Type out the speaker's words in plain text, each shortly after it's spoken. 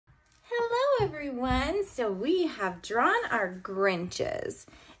everyone. So we have drawn our Grinches,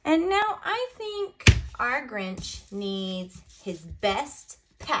 and now I think our Grinch needs his best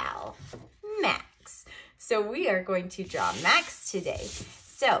pal, Max. So we are going to draw Max today.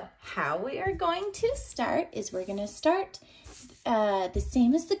 So how we are going to start is we're going to start the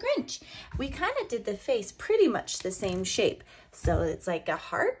same as the Grinch. We kind of did the face pretty much the same shape. So it's like a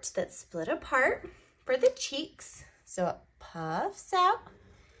heart that's split apart for the cheeks. So it puffs out.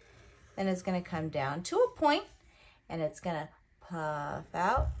 Then it's going to come down to a point, and it's going to puff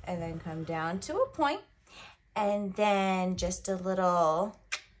out and then come down to a point, and then just a little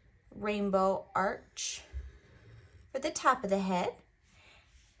rainbow arch for the top of the head.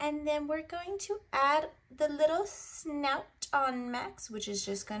 And then we're going to add the little snout on Max, which is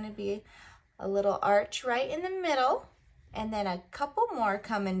just going to be a little arch right in the middle, and then a couple more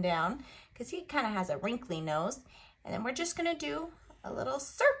coming down because he kind of has a wrinkly nose. And then we're just going to do a little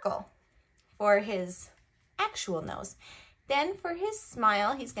circle for his actual nose. Then for his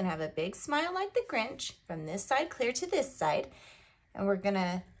smile, he's gonna have a big smile like the Grinch from this side clear to this side. And we're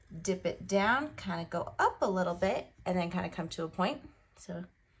gonna dip it down, kind of go up a little bit, and then kind of come to a point. So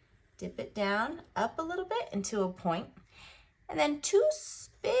dip it down, up a little bit, and to a point. And then two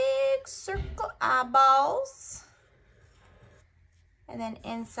big circle eyeballs. And then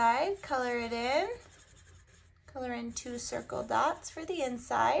inside, color it in. Color in two circle dots for the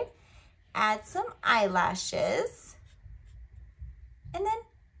inside. Add some eyelashes, and then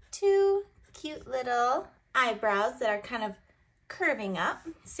two cute little eyebrows that are kind of curving up,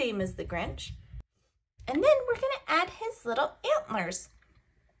 same as the Grinch. And then we're gonna add his little antlers.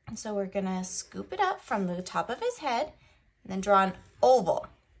 And so we're gonna scoop it up from the top of his head, and then draw an oval.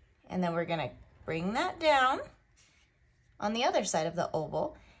 And then we're gonna bring that down on the other side of the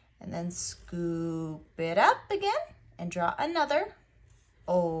oval, and then scoop it up again, and draw another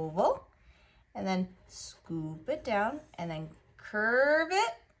oval. And then scoop it down, and then curve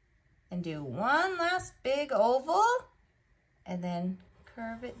it, and do one last big oval, and then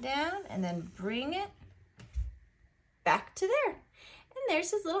curve it down, and then bring it back to there. And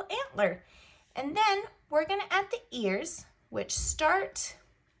there's his little antler. And then we're gonna add the ears, which start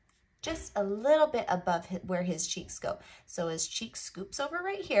just a little bit above where his cheeks go. So his cheek scoops over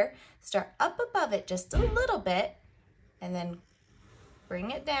right here, start up above it just a little bit, and then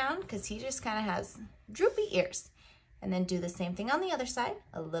bring it down because he just kind of has droopy ears. And then do the same thing on the other side,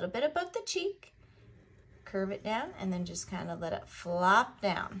 a little bit above the cheek, curve it down, and then just kind of let it flop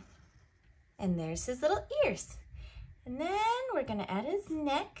down. And there's his little ears. And then we're gonna add his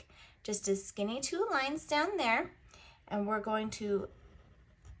neck, just a skinny two lines down there. And we're going to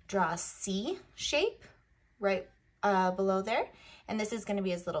draw a C shape right below there. And this is gonna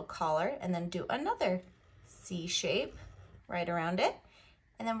be his little collar, and then do another C shape right around it.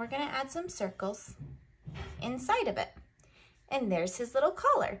 And then we're gonna add some circles inside of it. And there's his little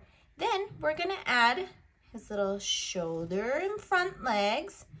collar. Then we're gonna add his little shoulder and front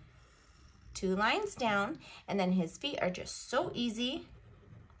legs, two lines down, and then his feet are just so easy,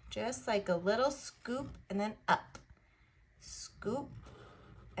 just like a little scoop and then up. Scoop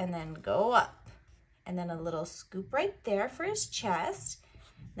and then go up. And then a little scoop right there for his chest.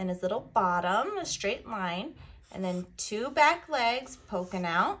 Then his little bottom, a straight line, and then two back legs poking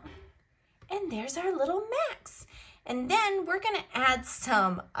out. And there's our little Max. And then we're gonna add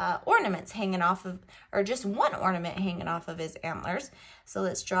some ornaments hanging off of, or just one ornament hanging off of his antlers. So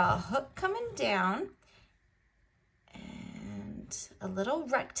let's draw a hook coming down and a little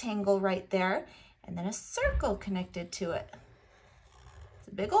rectangle right there, and then a circle connected to it. It's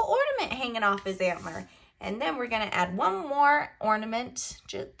a big old ornament hanging off his antler. And then we're gonna add one more ornament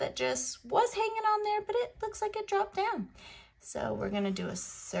that just was hanging on there, but it looks like it dropped down. So we're gonna do a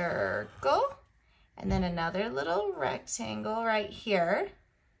circle, and then another little rectangle right here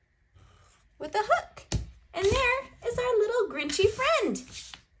with a hook. And there is our little Grinchy friend.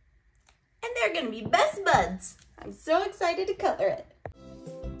 And they're gonna be best buds. I'm so excited to color it.